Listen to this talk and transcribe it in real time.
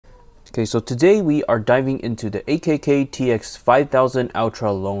Okay, so today we are diving into the AKK TX5000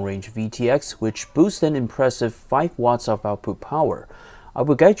 Ultra Long Range VTX, which boasts an impressive 5 watts of output power. I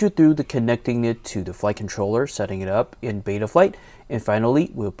will guide you through the connecting it to the flight controller, setting it up in Betaflight, and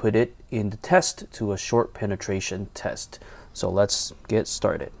finally we'll put it in the test to a short penetration test. So let's get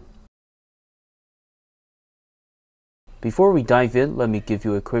started. Before we dive in, let me give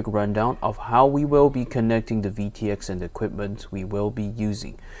you a quick rundown of how we will be connecting the VTX and the equipment we will be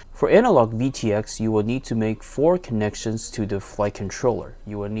using. For analog VTX, you will need to make 4 connections to the flight controller.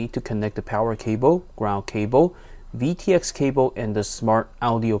 You will need to connect the power cable, ground cable, VTX cable, and the smart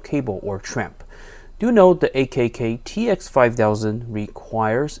audio cable or tramp. Do note the AKK TX5000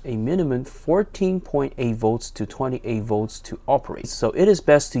 requires a minimum 14.8 volts to 28 volts to operate, so it is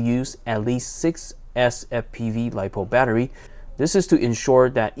best to use at least 6 FPV LiPo battery. This is to ensure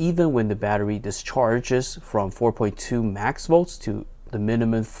that even when the battery discharges from 4.2 max volts to the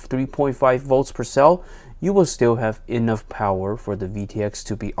minimum 3.5 volts per cell, you will still have enough power for the VTX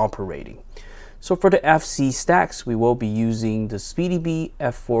to be operating. So for the FC stacks, we will be using the SpeedyBee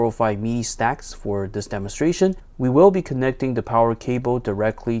F405 mini stacks for this demonstration. We will be connecting the power cable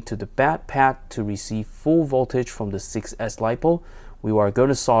directly to the bat pad to receive full voltage from the 6S LiPo. We are going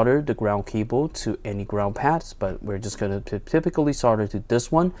to solder the ground cable to any ground pads, but we're just going to typically solder to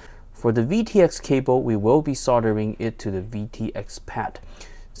this one. For the VTX cable, we will be soldering it to the VTX pad.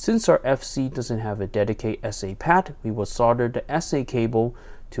 Since our FC doesn't have a dedicated SA pad, we will solder the SA cable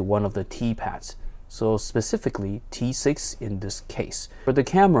to one of the T pads, so specifically T6 in this case. For the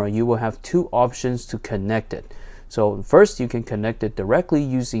camera, you will have 2 options to connect it. So first, you can connect it directly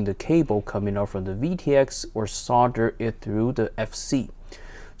using the cable coming out from the VTX or solder it through the FC.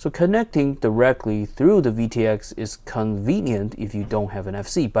 So connecting directly through the VTX is convenient if you don't have an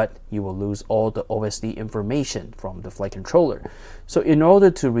FC, but you will lose all the OSD information from the flight controller. So in order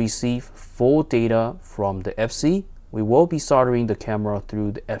to receive full data from the FC, we will be soldering the camera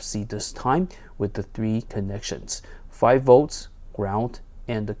through the FC this time with the 3 connections: 5 volts, ground,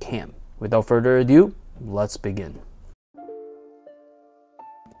 and the cam. Without further ado, let's begin.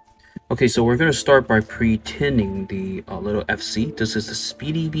 Okay, so we're going to start by pre-tinning the little FC. This is the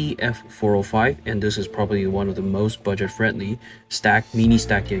SpeedyBee F405, and this is probably one of the most budget-friendly mini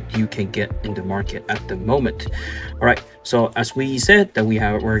stack that you can get in the market at the moment. All right, so as we said that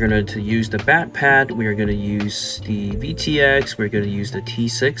we're going to use the bat pad, we are going to use the VTX, we're going to use the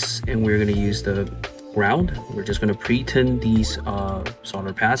T6, and we're going to use the ground. We're just going to pre-tin these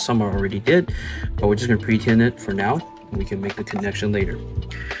solder pads. Some I already did, but we're just going to pre-tin it for now. We can make the connection later.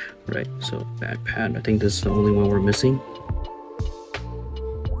 Right, so that pad, I think this is the only one we're missing.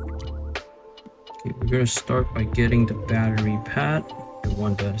 Okay, we're going to start by getting the battery pad, the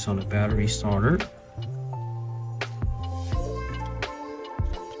one that is on the battery solder.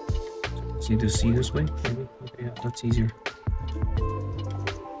 It's easy to see this way, maybe? Okay, yeah, that's easier.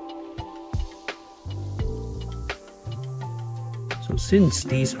 So since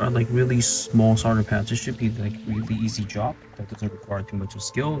these are like really small solder pads, it should be like really easy job. That doesn't require too much of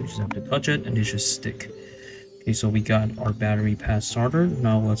skill. You just have to touch it and it should stick. Okay, so we got our battery pad soldered.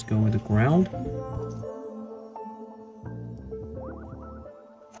 Now let's go with the ground.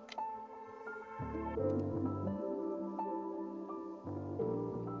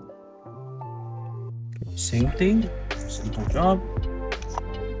 Okay, same thing, simple job.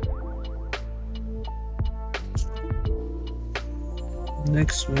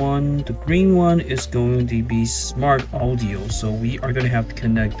 Next one, the green one, is going to be smart audio. So we are going to have to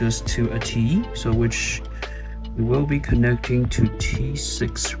connect this to a T, so which we will be connecting to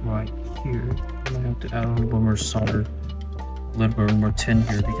T6 right here. I might have to add a little bit more solder, a little bit more tin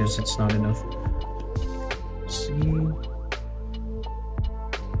here because it's not enough. Let's see. Okay,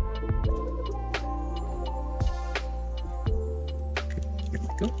 here we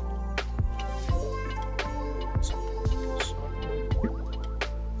go.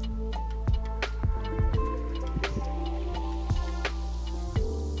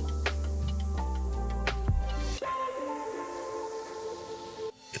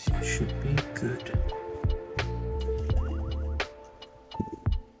 Should be good.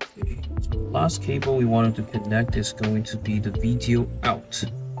 Okay, so the last cable we wanted to connect is going to be the video out,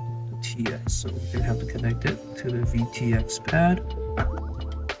 the TX. So we're gonna have to connect it to the VTX pad.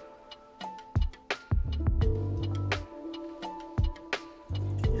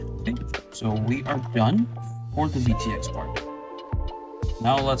 Okay, so we are done for the VTX part.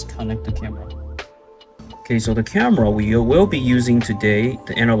 Now let's connect the camera. Okay, so the camera we will be using today,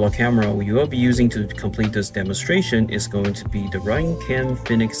 the analog camera we will be using to complete this demonstration, is going to be the Ryan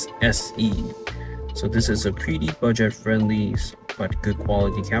Phoenix SE. So this is a pretty budget-friendly but good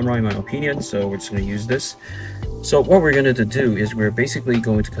quality camera in my opinion, so we're just going to use this. So what we're going to do is we're basically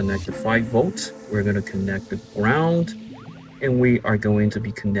going to connect the 5 volts, we're going to connect the ground, and we are going to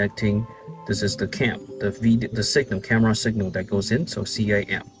be connecting, this is the cam, the signal, camera signal that goes in, so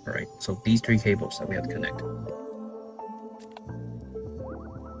CAM. All right, so these 3 cables that we have to connect.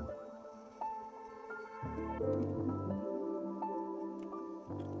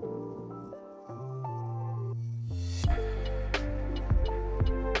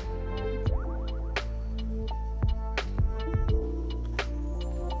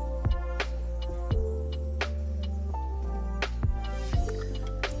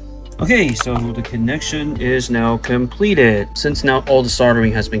 Okay, so the connection is now completed. Since now all the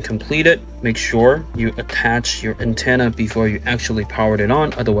soldering has been completed, make sure you attach your antenna before you actually powered it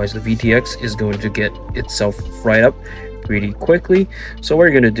on. Otherwise, the VTX is going to get itself fried up pretty quickly. So what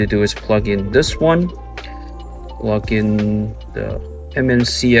you're going to do is plug in this one, plug in the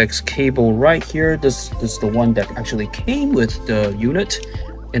MNCX cable right here. This is the one that actually came with the unit.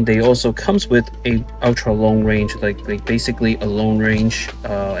 And they also comes with a ultra long range, like basically a long range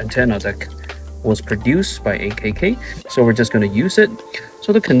antenna that was produced by AKK. So we're just going to use it.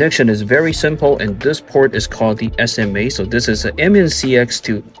 So the connection is very simple, and this port is called the SMA. So this is an MNCX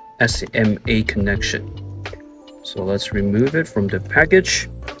to SMA connection. So let's remove it from the package,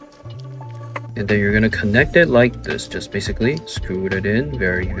 and then you're going to connect it like this. Just basically screw it in.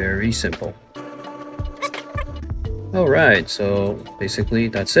 Very simple. Alright, so basically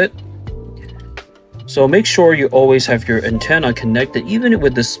that's it. So make sure you always have your antenna connected. Even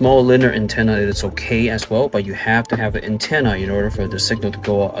with the small linear antenna, it's okay as well, but you have to have an antenna in order for the signal to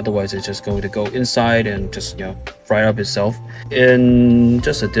go out. Otherwise, it's just going to go inside and just, you know, fry up itself. And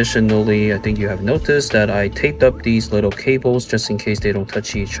just additionally, I think you have noticed that I taped up these little cables just in case they don't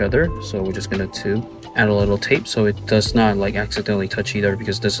touch each other. So we're just going to add a little tape so it does not like accidentally touch either,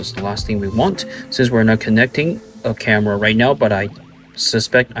 because this is the last thing we want since we're not connecting a camera right now, but I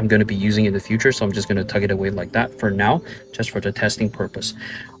suspect I'm going to be using it in the future, so I'm just going to tuck it away like that for now, just for the testing purpose.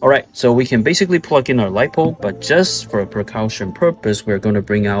 All right, so we can basically plug in our LiPo, but just for a precaution purpose, we're going to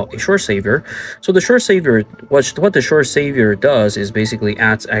bring out a short savior. So the short savior, what the short savior does is basically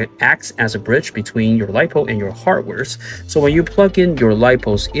acts as a bridge between your LiPo and your hardwares. So when you plug in your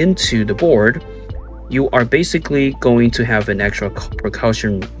LiPos into the board, you are basically going to have an extra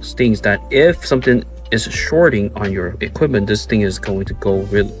precaution things that if something is shorting on your equipment, this thing is going to go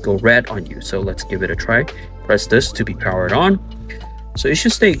red on you. So let's give it a try. Press this to be powered on. So it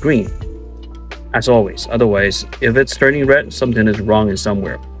should stay green as always. Otherwise, if it's turning red, something is wrong in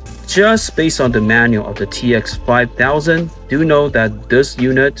somewhere. Just based on the manual of the TX5000, do know that this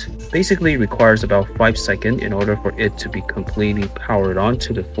unit basically requires about 5 seconds in order for it to be completely powered on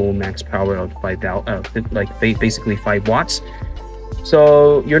to the full max power of basically 5 watts.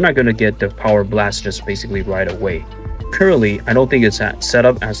 So you're not going to get the power blast just basically right away. Currently, I don't think it's set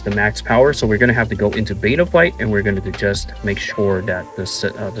up as the max power, so we're going to have to go into Betaflight and we're going to just make sure that the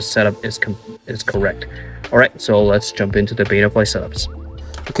setup is correct. All right, so let's jump into the Betaflight setups.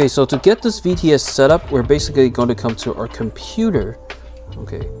 Okay, so to get this VTX set up, we're basically going to come to our computer.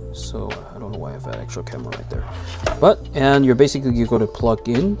 Okay, so I don't know why I have that extra camera right there. And you're going to plug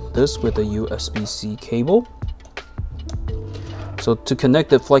in this with a USB-C cable. So to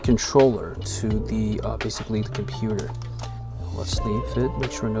connect the flight controller to the basically the computer, let's leave it,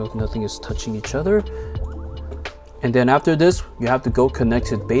 make sure nothing is touching each other. And then after this, you have to go connect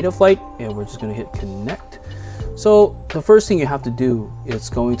to Betaflight, and we're just going to hit connect. So the first thing you have to do is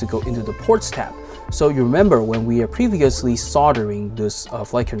going to go into the ports tab. So you remember when we are previously soldering this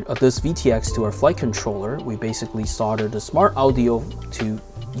this VTX to our flight controller, we basically soldered the smart audio to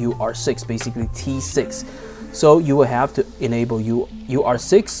UR6, basically T6. So you will have to enable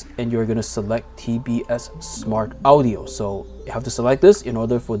UR6, and you're going to select TBS Smart Audio. So you have to select this in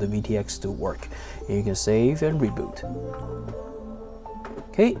order for the VTX to work. And you can save and reboot.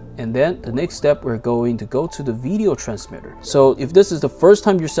 Okay, and then the next step, we're going to go to the video transmitter. So if this is the first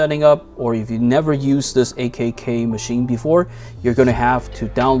time you're setting up, or if you never used this AKK machine before, you're going to have to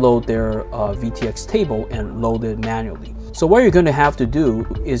download their VTX table and load it manually. So what you're going to have to do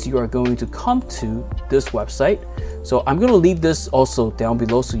is you are going to come to this website. So I'm going to leave this also down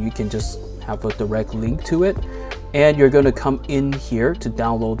below so you can just have a direct link to it. And you're going to come in here to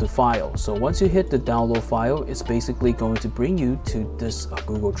download the file. So once you hit the download file, it's basically going to bring you to this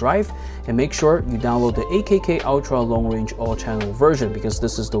Google Drive, and make sure you download the AKK Ultra Long Range All Channel version, because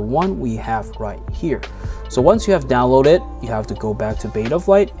this is the one we have right here. So once you have downloaded, you have to go back to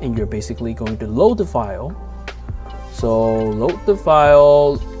Betaflight, and you're basically going to load the file. So load the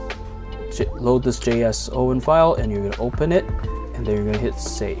file, load this JSON file, and you're going to open it. and then you're going to hit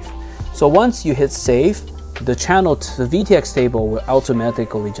save. So once you hit save, the channel, the VTX table will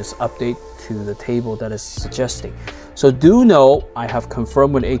automatically just update to the table that is suggesting. So do know, I have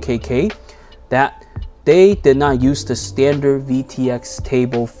confirmed with AKK that they did not use the standard VTX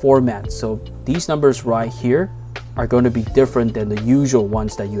table format. So these numbers right here are going to be different than the usual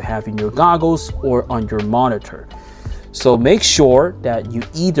ones that you have in your goggles or on your monitor. So make sure that you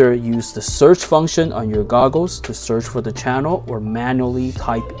either use the search function on your goggles to search for the channel or manually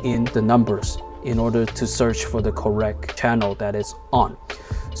type in the numbers in order to search for the correct channel that is on.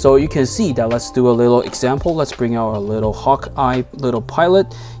 So you can see that, let's do a little example. Let's bring out our little Hawkeye little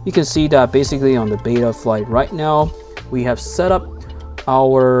pilot. You can see that basically on the Betaflight right now, we have set up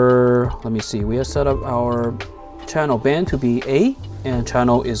our, let me see, we have set up our channel band to be A and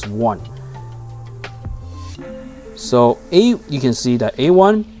channel is 1. So A, you can see that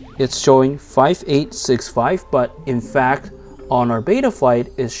A1, it's showing 5865, but in fact on our Betaflight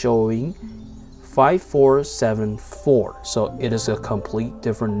is showing 5474. So it is a complete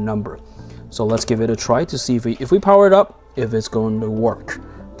different number. So let's give it a try to see if we power it up, if it's going to work.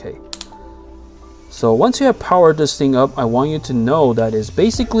 Okay. So once you have powered this thing up, I want you to know that it's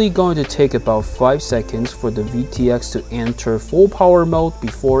basically going to take about 5 seconds for the VTX to enter full power mode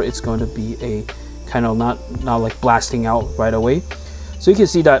before it's going to be a kind of not like blasting out right away. So you can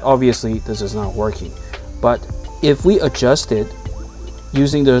see that obviously this is not working. But if we adjust it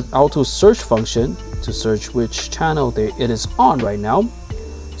using the auto search function to search which channel it is on right now.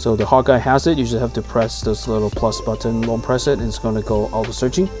 So the Hawkeye has it, you just have to press this little plus button, don't press it, and it's going to go auto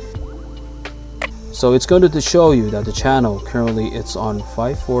searching. So it's going to show you that the channel currently it's on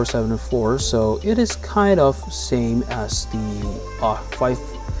 5474, so it is kind of same as the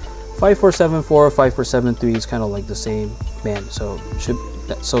 5474, 5473 is kind of like the same band. So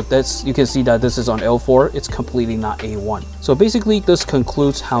that's, you can see that this is on L4, it's completely not A1. So basically this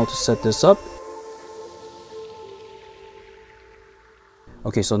concludes how to set this up.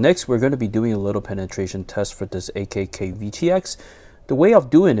 Okay, so next we're going to be doing a little penetration test for this AKK VTX. The way of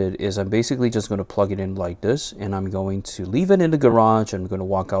doing it is I'm basically just going to plug it in like this, and I'm going to leave it in the garage. I'm going to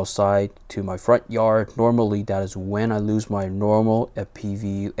walk outside to my front yard. Normally that is when I lose my normal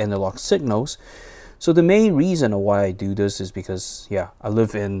FPV analog signals. So the main reason why I do this is because, yeah, I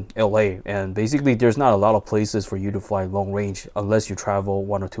live in LA, and basically there's not a lot of places for you to fly long range unless you travel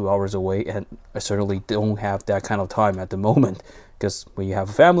 1 or 2 hours away, and I certainly don't have that kind of time at the moment, because when you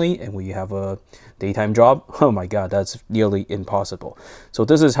have a family and when you have a daytime job, oh my god, that's nearly impossible. So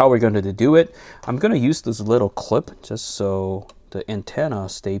this is how we're going to do it. I'm going to use this little clip just so the antenna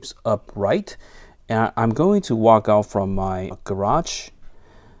stays upright, and I'm going to walk out from my garage.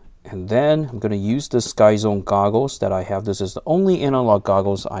 And then I'm going to use the Sky Zone goggles that I have. This is the only analog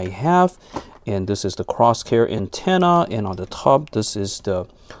goggles I have. And this is the crosshair antenna. And on the top, this is the,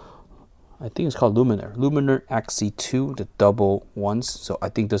 I think it's called Luminar XC2, the double ones. So I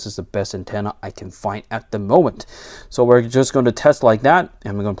think this is the best antenna I can find at the moment. So we're just going to test like that.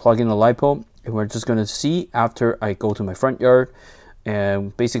 And we're going to plug in the LiPo. And we're just going to see after I go to my front yard.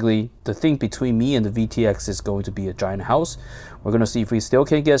 And basically the thing between me and the VTX is going to be a giant house. We're going to see if we still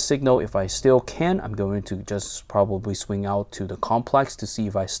can get signal. If I still can, I'm going to just probably swing out to the complex to see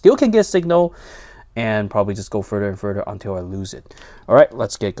if I still can get signal, and probably just go further and further until I lose it. All right,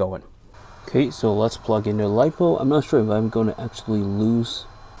 let's get going. Okay, so let's plug in the LiPo. I'm not sure if I'm going to actually lose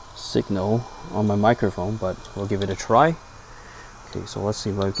signal on my microphone, but we'll give it a try. Okay, so let's see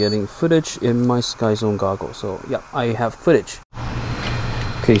if I'm getting footage in my Sky Zone goggles. So yeah, I have footage.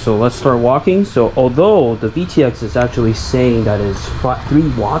 Okay, so let's start walking. So although the VTX is actually saying that it's 3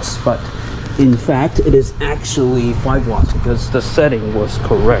 watts, but in fact it is actually 5 watts because the setting was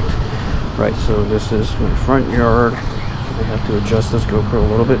correct. Right, so this is my front yard. I have to adjust this GoPro a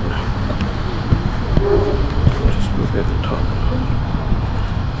little bit. Just move it to the top.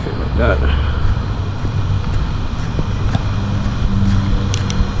 Okay, like that.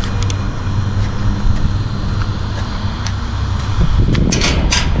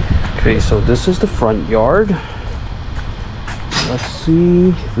 Okay, so this is the front yard. Let's see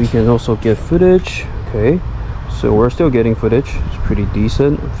if we can also get footage. Okay, so we're still getting footage. It's pretty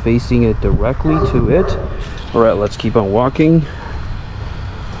decent. I'm facing it directly to it. All right, let's keep on walking.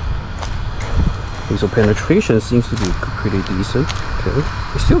 Okay, so penetration seems to be pretty decent. Okay,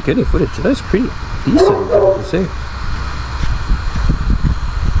 we're still getting footage. That's pretty decent, I have to say.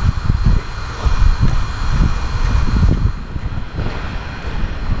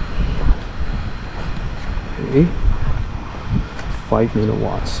 Okay, 5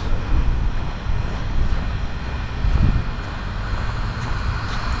 milliwatts.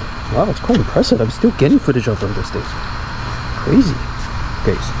 Wow, it's quite impressive. I'm still getting footage of them these days. crazy.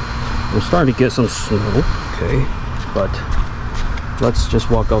 Okay, so we're starting to get some snow. Okay, but let's just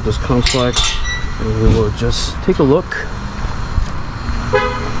walk out this complex and we will just take a look.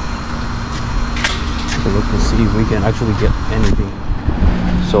 Take a look to see if we can actually get anything.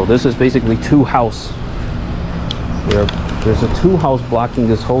 So this is basically two house. There's a two house blocking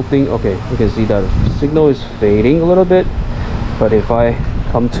this whole thing. Okay, you can see that the signal is fading a little bit, but if I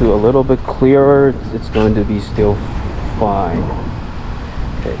come to a little bit clearer, it's going to be still fine.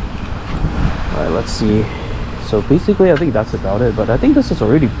 Okay, all right, let's see. So basically I think that's about it, but I think this is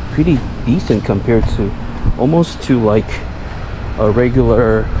already pretty decent compared to almost to like a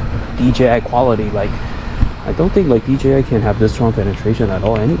regular DJI quality. Like I don't think like DJI can have this strong penetration at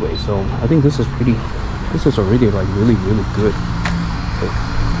all anyway, so I think this is already like really good. Okay,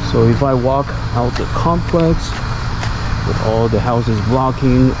 so if I walk out the complex with all the houses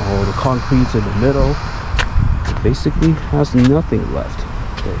blocking, all the concretes in the middle, it basically has nothing left.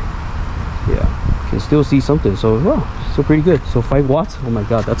 Okay, yeah, can still see something, so wow, still pretty good. So 5 watts, oh my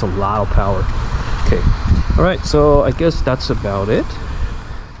god, that's a lot of power. Okay, all right, so I guess that's about it.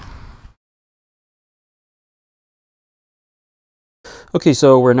 Okay,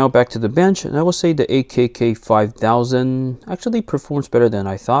 so we're now back to the bench, and I will say the AKK 5000 actually performs better than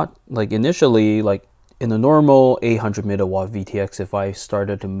I thought. Like initially, like in the normal 800 milliwatt VTX, if I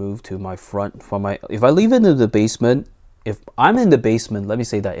started to move to my front from my, if I leave it in the basement, if I'm in the basement, let me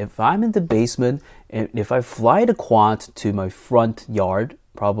say that if I'm in the basement and if I fly the quad to my front yard,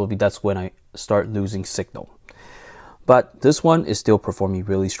 probably that's when I start losing signal. But this one is still performing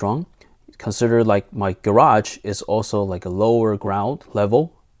really strong. Consider like my garage is also like a lower ground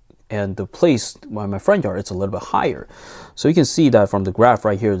level, and the place my front yard, it's a little bit higher. So you can see that from the graph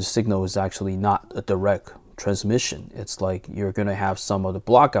right here, the signal is actually not a direct transmission. It's like you're gonna have some of the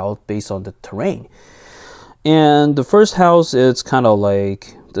block out based on the terrain. And the first house, it's kind of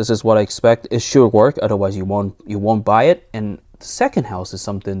like, this is what I expect. It should work, otherwise you won't buy it. And the second house is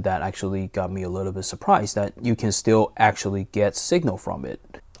something that actually got me a little bit surprised, that you can still actually get signal from it.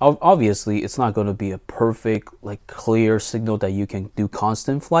 Obviously, it's not going to be a perfect, like clear signal that you can do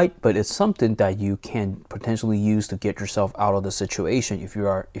constant flight, but it's something that you can potentially use to get yourself out of the situation if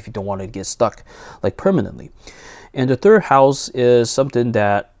you don't want to get stuck like permanently. And the third house is something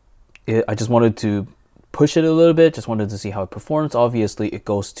that I just wanted to push it a little bit, just wanted to see how it performs. Obviously, it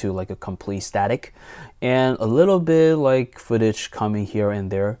goes to like a complete static and a little bit like footage coming here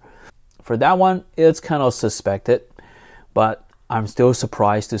and there. For that one, it's kind of suspected, but I'm still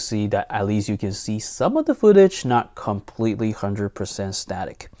surprised to see that at least you can see some of the footage, not completely 100%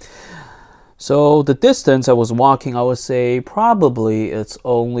 static. So the distance I was walking, I would say probably it's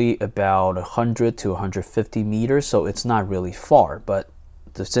only about 100 to 150 meters, so it's not really far. But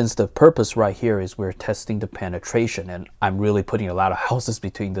since the purpose right here is we're testing the penetration, and I'm really putting a lot of houses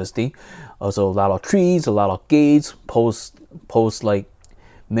between this thing, also a lot of trees, a lot of gates, post like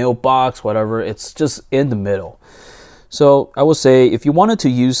mailbox, whatever, it's just in the middle. So I would say if you wanted to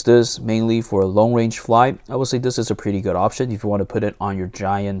use this mainly for a long range flight, I would say this is a pretty good option. If you want to put it on your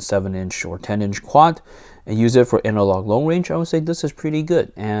giant 7-inch or 10-inch quad and use it for analog long range, I would say this is pretty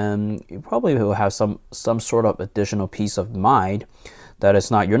good. And you probably will have some sort of additional peace of mind that it's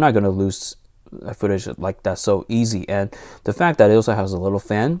not, you're not going to lose footage like that so easy. And the fact that it also has a little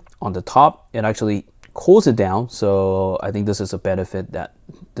fan on the top, it actually cools it down. So I think this is a benefit that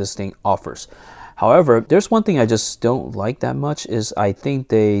this thing offers. However, there's one thing I just don't like that much, is I think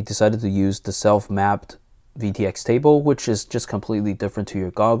they decided to use the self-mapped VTX table, which is just completely different to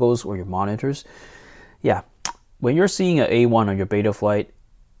your goggles or your monitors. Yeah, when you're seeing an A1 on your Betaflight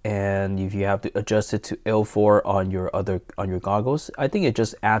and if you have to adjust it to L4 on your goggles, I think it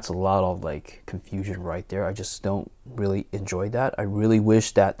just adds a lot of like confusion right there. I just don't really enjoy that. I really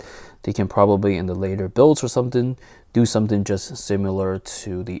wish that they can probably in the later builds or something do something just similar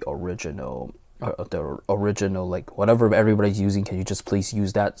to the original like whatever everybody's using. Can you just please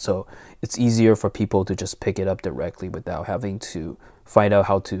use that, so it's easier for people to just pick it up directly without having to find out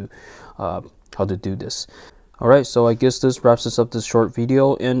how to do this. All right, so I guess this wraps up this short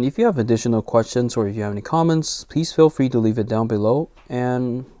video, and if you have additional questions or if you have any comments, please feel free to leave it down below,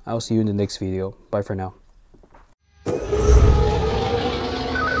 and I'll see you in the next video. Bye for now.